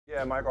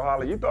Yeah, Michael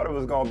Holley, you thought it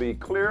was going to be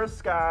clear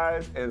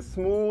skies and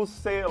smooth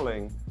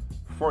sailing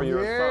for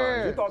your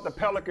Suns. You thought the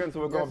Pelicans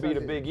were going to be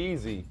the Big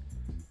Easy.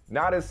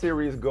 Now this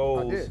series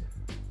goes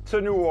to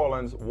New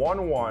Orleans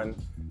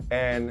 1-1,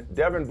 and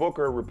Devin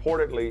Booker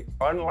reportedly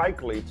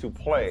unlikely to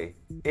play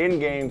in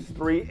games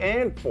 3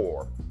 and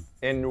 4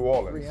 in New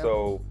Orleans.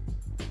 So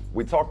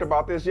we talked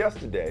about this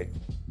yesterday.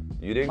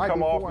 You didn't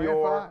come off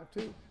your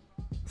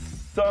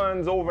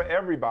Suns over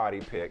everybody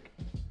pick.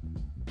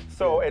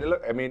 So, and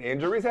look, I mean,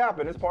 injuries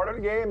happen. It's part of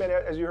the game. And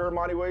as you heard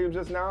Monty Williams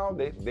just now,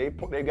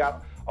 they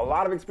got a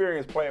lot of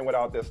experience playing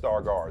without their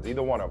star guards,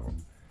 either one of them.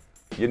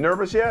 You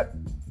nervous yet?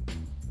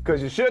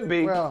 Because you should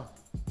be. Well,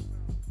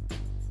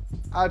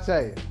 I'll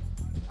tell you.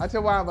 I'll tell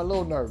you why I'm a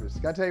little nervous.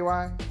 Can I tell you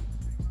why?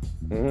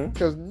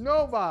 Because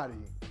nobody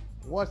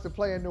wants to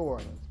play in New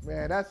Orleans.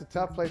 Man, that's a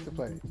tough place to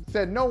play.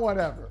 Said no one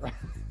ever.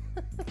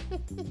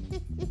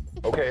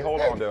 Okay, hold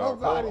on, Doug.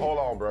 Hold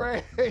on,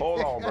 bro. Hold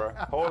on, bro.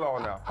 Hold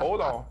on now.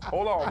 Hold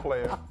on,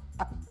 player.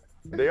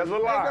 There's a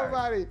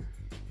line.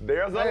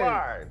 There's a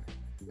line.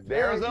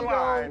 There's a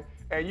line,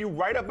 and you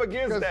right up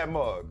against that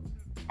mug.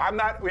 I'm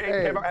not.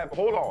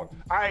 Hold on.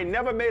 I ain't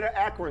never made an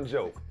Akron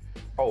joke.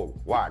 Oh,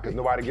 why? Because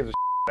nobody gives a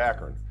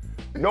Akron.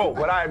 No,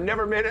 but I've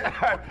never made an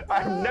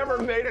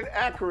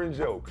Akron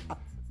joke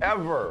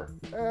ever.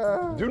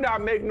 Do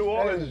not make New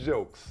Orleans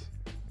jokes.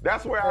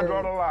 That's where I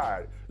draw the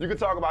line. You can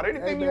talk about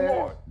anything you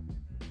want.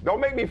 Don't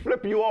make me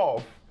flip you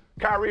off,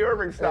 Kyrie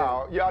Irving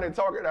style. Y'all didn't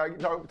talk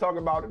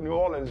about New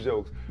Orleans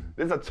jokes.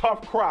 This is a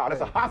tough crowd.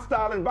 It's a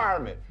hostile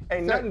environment.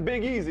 Ain't nothing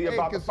big easy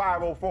about the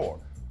 504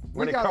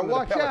 when it comes to the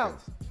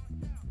Pelicans.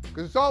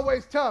 Because it's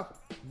always tough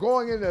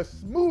going into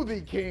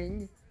Smoothie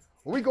King.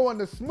 When we go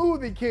into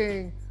Smoothie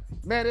King,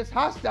 man, it's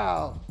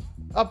hostile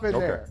up in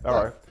there.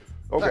 All right.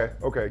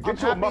 Okay. Get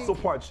you a muscle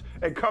punch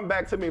and come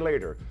back to me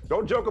later.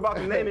 Don't joke about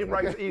the naming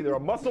rights either. A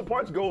muscle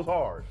punch goes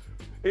hard.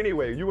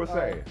 Anyway, you were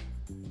saying.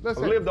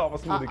 Listen, I lived off a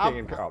Smoothie King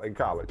in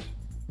college.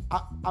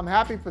 I'm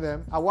happy for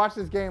them. I watched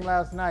this game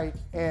last night,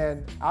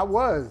 and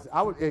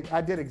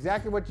I did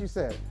exactly what you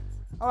said.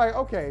 I'm like,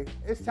 okay,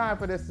 it's time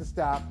for this to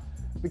stop,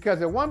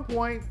 because at one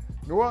point,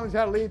 New Orleans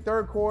had a lead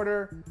third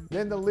quarter,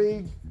 then the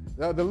lead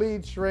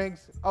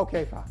shrinks.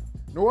 Okay, fine.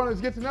 New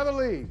Orleans gets another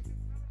lead.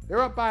 They're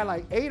up by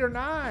like 8 or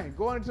 9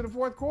 going into the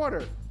fourth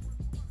quarter.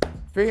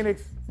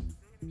 Phoenix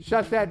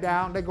shuts that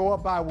down. They go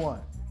up by 1.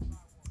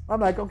 I'm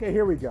like, okay,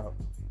 here we go.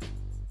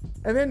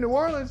 And then New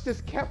Orleans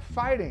just kept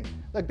fighting.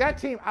 Like that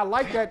team, I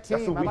like that team.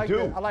 That's what we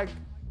do.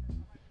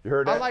 You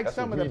heard that? I like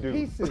some of the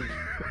pieces.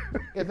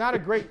 It's not a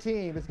great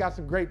team. It's got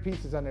some great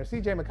pieces on there.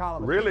 C.J.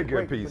 McCollum is really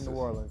good pieces for New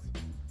Orleans.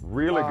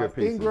 Really good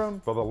pieces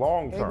Ingram, for the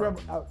long term.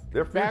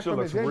 Their future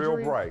looks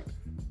real bright.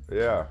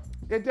 Yeah.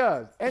 It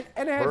does. And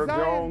it has Herb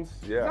Zion. Jones,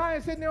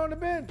 Zion sitting there on the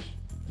bench.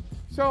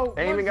 So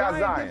ain't even got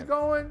Zion gets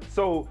going.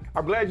 So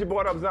I'm glad you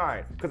brought up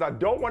Zion, because I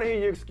don't want to hear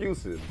your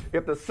excuses.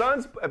 If the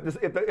Suns,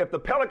 if the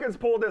Pelicans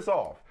pull this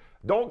off,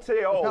 don't say,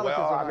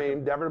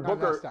 Devin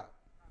Booker.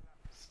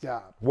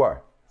 Stop.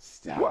 What?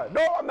 Stop. What?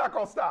 No, I'm not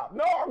gonna stop.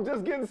 No, I'm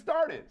just getting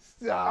started.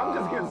 Stop. I'm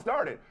just getting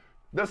started.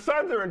 The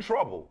Suns are in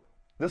trouble.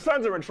 Listen.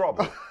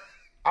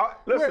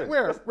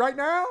 Where? Right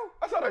now?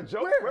 That's not a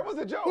joke. Where was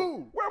the joke?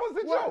 Who? Where was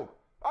the joke?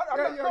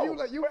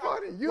 You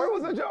funny. Where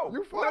was the joke?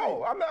 You funny.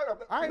 No, I'm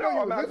not. I know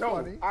you was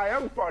funny. I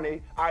am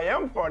funny. I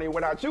am funny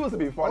when I choose to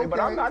be funny, but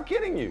I'm not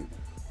kidding you.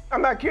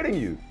 I'm not kidding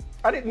you.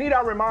 I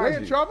remind you. They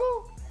in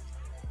trouble?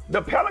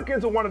 The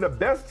Pelicans are one of the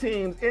best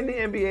teams in the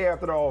NBA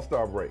after the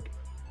All-Star break.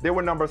 They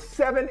were number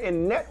 7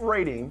 in net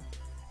rating,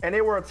 and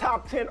they were a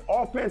top 10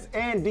 offense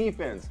and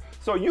defense.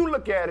 So you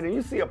look at it and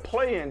you see a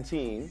play-in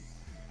team,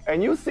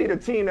 and you see the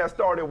team that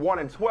started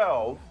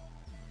 1-12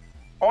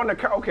 on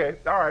the. Okay,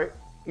 all right.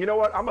 You know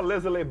what? I'm a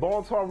lizard,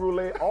 bon temps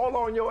roulette all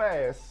on your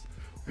ass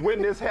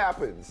when this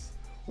happens.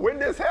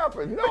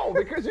 No,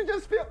 because you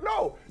just feel,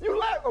 you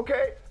laugh,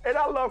 okay? And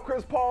I love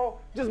Chris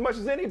Paul just as much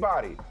as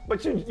anybody,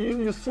 but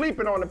you're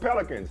sleeping on the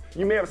Pelicans.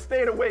 You may have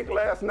stayed awake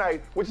last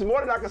night, which is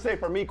more than I can say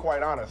for me,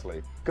 quite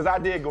honestly, because I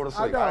did go to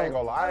sleep. I ain't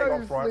gonna lie. I ain't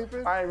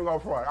gonna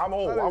front. I'm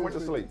old. I went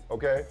to sleep,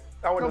 okay?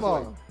 I went to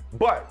sleep.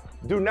 But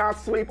do not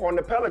sleep on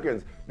the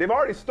Pelicans. They've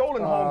already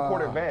stolen home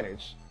court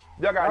advantage.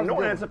 Y'all got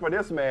no answer for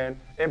this man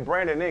and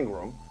Brandon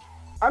Ingram.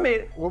 I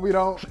mean, we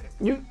don't.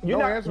 You're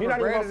not even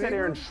gonna sit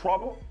there in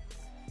trouble.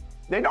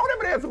 They don't have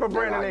an answer for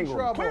Brandon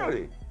Ingram.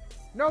 Clearly.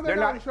 No, they're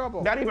not in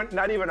trouble. Not even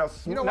a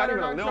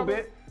little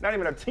bit. Not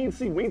even a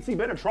teensy-weensy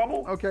bit of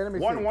trouble. Okay, let me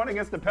see. 1-1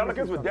 against the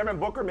Pelicans with Devin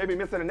Booker maybe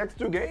missing the next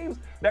 2 games.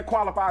 That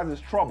qualifies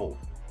as trouble.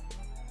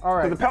 All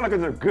right. Because the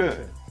Pelicans are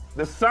good.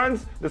 The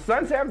Suns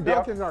have depth.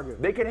 Pelicans are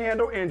good. They can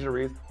handle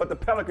injuries, but the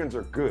Pelicans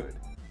are good.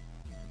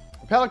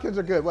 Pelicans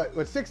are good.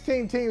 What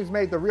 16 teams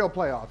made the real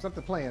playoffs, not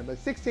the play-in, but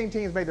 16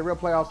 teams made the real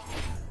playoffs.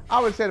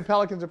 I would say the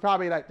Pelicans are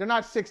probably they're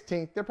not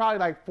 16th, they're probably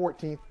like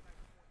 14th.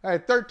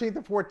 13th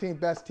or 14th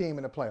best team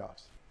in the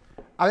playoffs.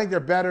 I think they're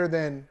better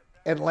than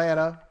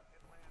Atlanta,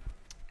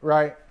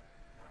 right?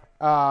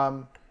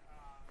 Yeah,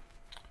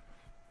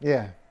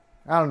 I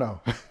don't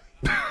know.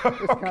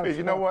 Okay,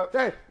 you know what?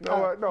 Hey,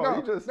 I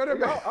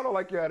don't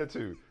like your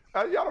attitude.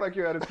 Y'all don't like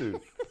your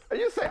attitude. And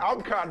you say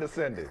I'm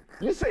condescending.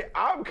 You say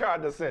I'm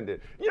condescending.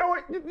 You know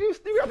what? You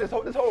got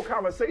this whole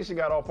conversation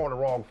got off on the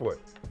wrong foot.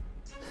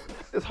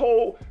 This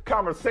whole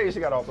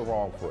conversation got off the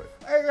wrong foot.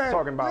 Hey, man,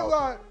 talking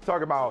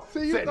about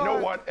said no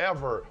one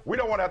ever. We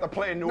don't want to have to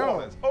play in New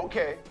Orleans.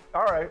 Okay,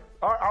 all right.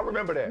 I'll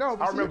remember that. No,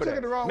 but I remember you took that.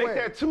 it the wrong Make way.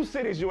 that 2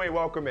 cities you ain't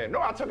welcome in.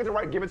 No, I took it the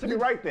right. Give it to me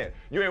right then.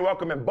 You ain't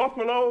welcome in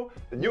Buffalo.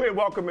 You ain't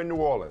welcome in New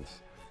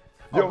Orleans.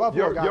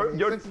 Buffalo got me.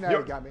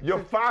 Cincinnati got me. Your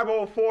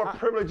 504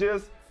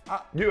 privileges.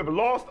 You have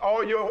lost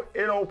all your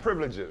NO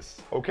privileges.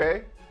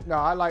 Okay. No,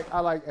 I like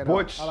NO.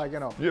 Butch, I like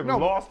NO. You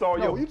have lost all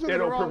your you took it the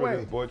NO wrong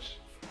privileges, way. Butch.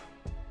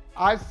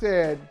 I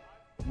said,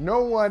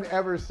 no one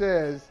ever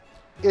says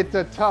it's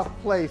a tough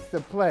place to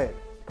play.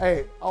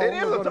 Hey, it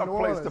is a tough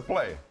place to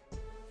play.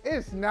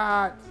 It's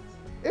not.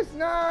 It's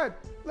not.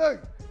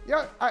 Look,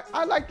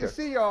 I like to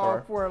see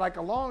y'all for like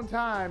a long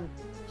time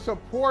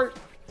support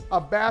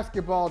a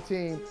basketball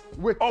team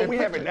with. Oh, we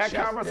having that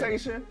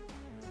conversation?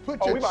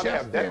 Put your we about to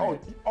have that.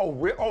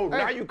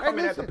 Now you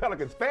coming at the listen.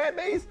 Pelicans fan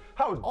base?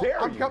 How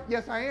dare you?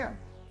 Yes, I am.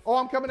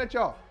 I'm coming at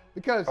y'all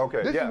because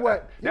this is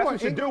what that's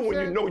what you do when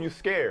you know you're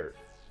scared.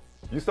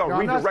 You start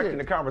redirecting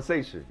the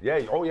conversation. Yeah.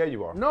 Oh yeah,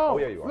 you are. No. Oh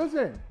yeah, you are.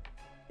 Listen.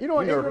 You know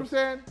what Ingram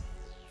said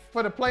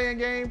for the playing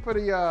game for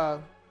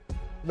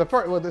the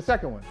first, well, the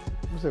second one.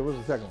 What was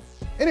the second one?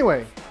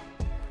 Anyway.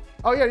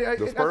 Oh yeah,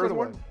 the Spurs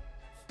one.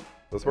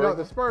 The Spurs. No,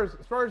 the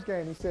Spurs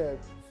game. He said,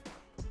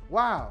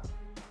 "Wow,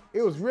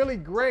 it was really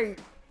great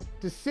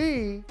to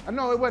see."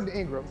 No, it wasn't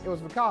Ingram. It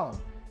was McCollum.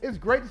 It's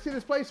great to see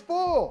this place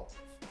full.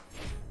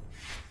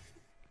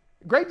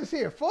 Great to see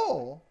it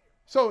full.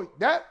 So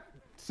that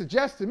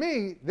suggests to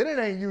me that it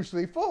ain't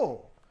usually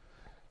full.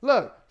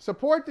 Look,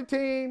 support the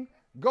team.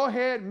 Go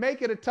ahead,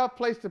 make it a tough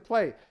place to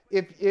play.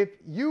 If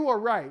you are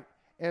right,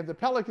 and the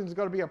Pelicans are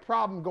going to be a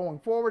problem going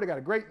forward, they got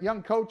a great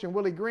young coach in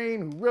Willie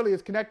Green who really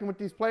is connecting with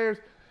these players.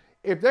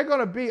 If they're going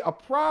to be a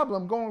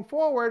problem going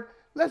forward,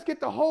 let's get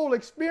the whole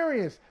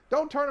experience.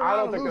 Don't turn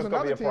around and lose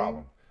another team. I don't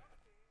think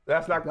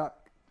that's going to be a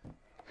problem.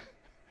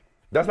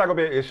 That's not going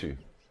to be an issue.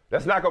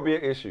 That's not going to be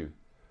an issue.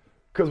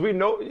 Because we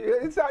know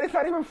it's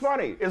not even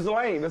funny. It's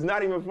lame. It's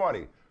not even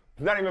funny.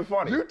 It's not even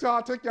funny. Utah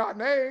took y'all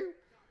name.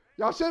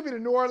 Y'all should be the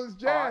New Orleans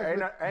Jazz. Ain't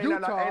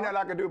nothing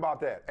I can do about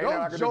that. Ain't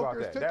nothing I can do about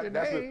that. Took your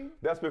name.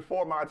 That's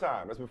before my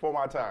time. That's before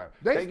my time.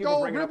 Thank you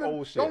for bringing up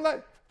old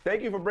shit.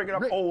 Thank you for bringing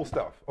up old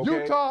stuff. Okay?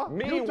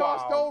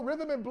 Utah stole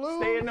rhythm and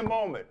blues. Stay in the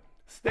moment.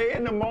 Stay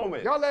in the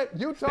moment. Y'all let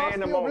Utah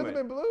steal rhythm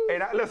and blues?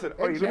 And listen,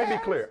 let me be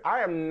clear. I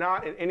am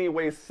not in any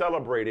way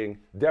celebrating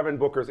Devin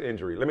Booker's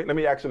injury.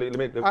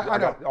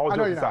 All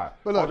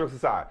jokes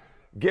aside.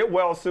 Get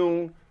well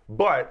soon,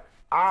 but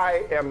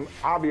I am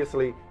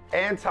obviously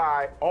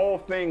anti all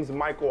things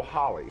Michael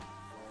Holley.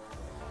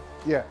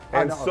 Yeah,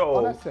 that's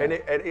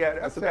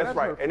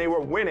right. And they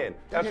were winning.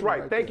 That's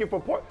right. Thank you for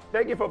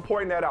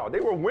pointing that out. They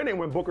were winning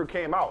when Booker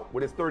came out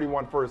with his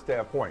 31 first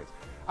half points.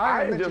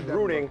 I am just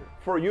rooting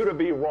for you to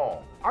be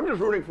wrong. I'm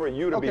just rooting for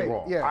you to be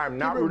wrong. Yeah, I'm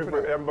not rooting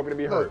for Devin Booker to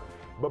be hurt.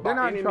 But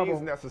by any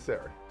means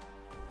necessary.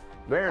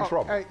 They're in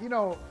trouble. Hey,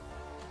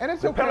 and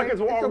it's the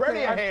Pelicans were already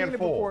a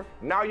handful.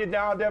 Now you're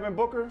down Devin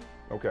Booker?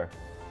 Okay.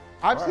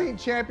 I've seen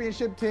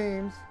championship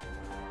teams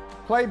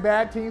play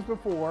bad teams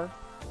before.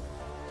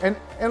 And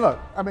look,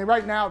 I mean,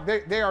 right now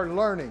they are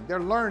learning.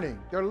 They're learning.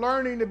 They're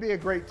learning to be a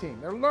great team.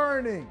 They're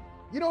learning.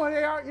 You know what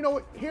they are?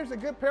 Here's a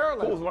good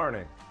parallel. Who's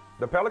learning?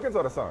 The Pelicans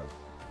or the Suns?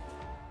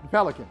 The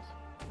Pelicans.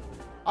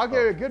 I'll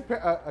give you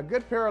a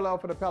good parallel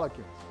for the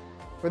Pelicans,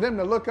 for them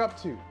to look up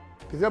to,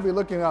 because they'll be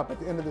looking up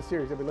at the end of the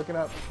series. They'll be looking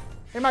up.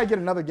 They might get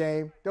another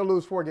game. They'll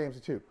lose 4 games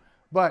to 2.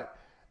 But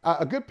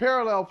a good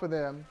parallel for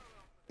them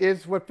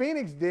is what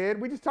Phoenix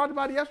did. We just talked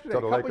about it yesterday.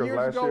 A couple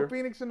years ago,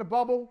 Phoenix in the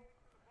bubble.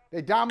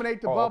 They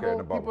dominate the bubble.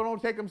 People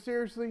don't take them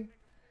seriously.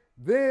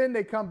 Then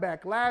they come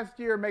back last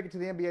year, make it to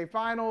the NBA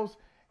Finals,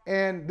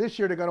 and this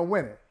year they're going to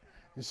win it.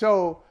 And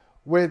so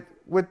with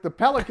the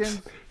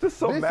Pelicans, this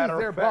is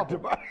their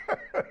bubble.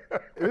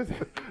 This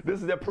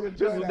is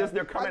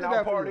their coming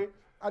out party.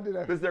 I did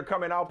that. This is their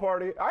coming out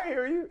party. I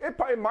hear you. It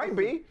probably might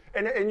be,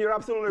 and you're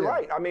absolutely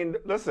right. I mean,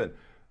 listen,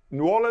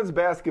 New Orleans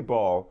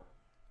basketball.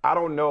 I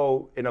don't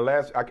know. In the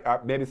last,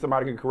 maybe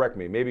somebody can correct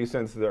me. Maybe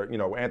since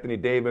Anthony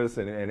Davis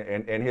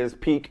and his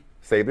peak,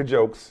 say the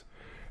jokes,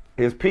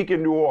 his peak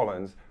in New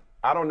Orleans.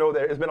 I don't know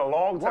that it's been a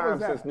long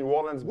time since New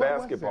Orleans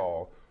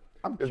basketball.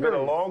 It's been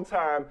a long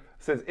time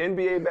since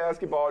NBA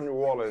basketball in New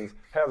Orleans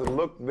has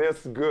looked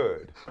this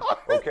good.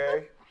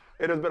 Okay,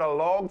 it has been a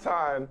long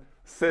time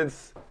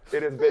since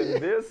it has been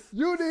this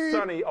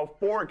sunny of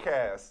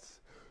forecasts.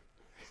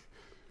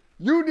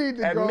 You need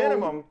to go at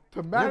minimum.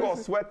 To Madison. You're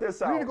gonna sweat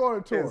this out. You need to go on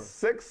a tour.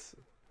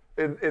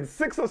 In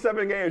 6 or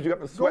 7 games, you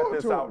have to sweat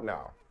this out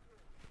now.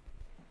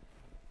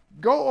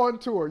 Go on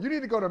tour. You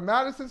need to go to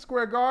Madison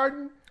Square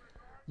Garden.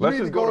 Let's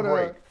just go to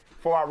break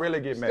before I really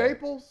get mad.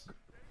 Staples.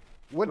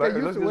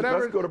 Let's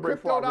go to break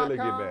before I really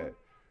get mad.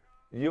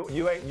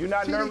 You're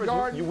not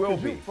nervous. You will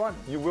be.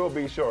 You will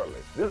be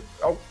shortly.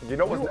 You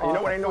know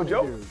what ain't no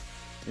joke?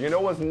 You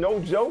know what's no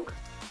joke?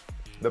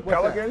 The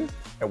Pelicans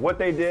and what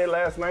they did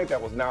last night,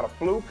 that was not a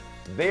fluke.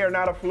 They are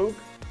not a fluke.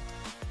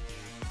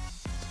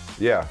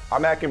 Yeah,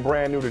 I'm acting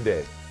brand new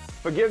today.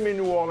 Forgive me,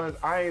 New Orleans.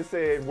 I ain't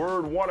said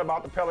word one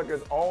about the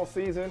Pelicans all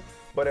season,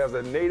 but as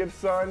a native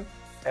son,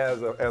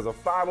 as a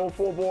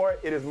 504 boy,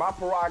 it is my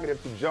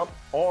prerogative to jump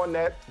on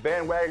that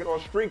bandwagon or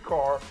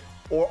streetcar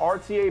or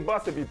RTA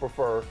bus if you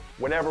prefer,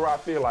 whenever I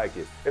feel like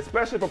it,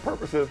 especially for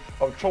purposes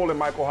of trolling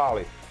Michael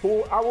Holley,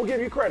 who I will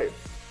give you credit.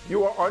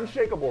 You are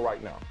unshakable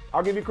right now.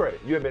 I'll give you credit.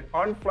 You have been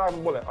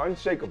unflappable and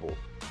unshakable,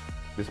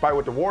 despite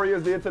what the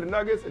Warriors did to the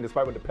Nuggets and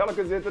despite what the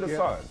Pelicans did to the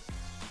Suns.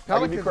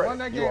 I'll give you credit. Won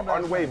that You game are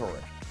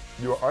unwavering.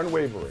 You are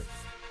unwavering.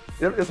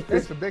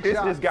 It's a big it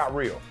shot. just got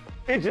real.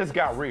 It just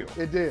got real.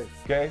 It did.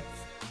 Okay?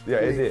 Yeah,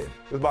 it did.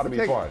 It's about to be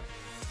fun.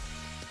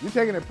 You're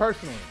taking it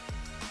personally.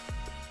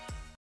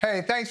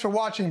 Hey, thanks for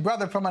watching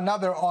Brother from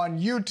Another on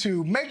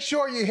YouTube. Make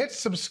sure you hit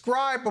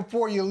subscribe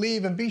before you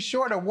leave, and be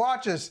sure to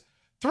watch us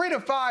 3 to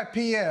 5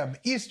 p.m.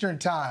 Eastern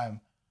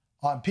Time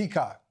on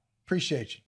Peacock. Appreciate you.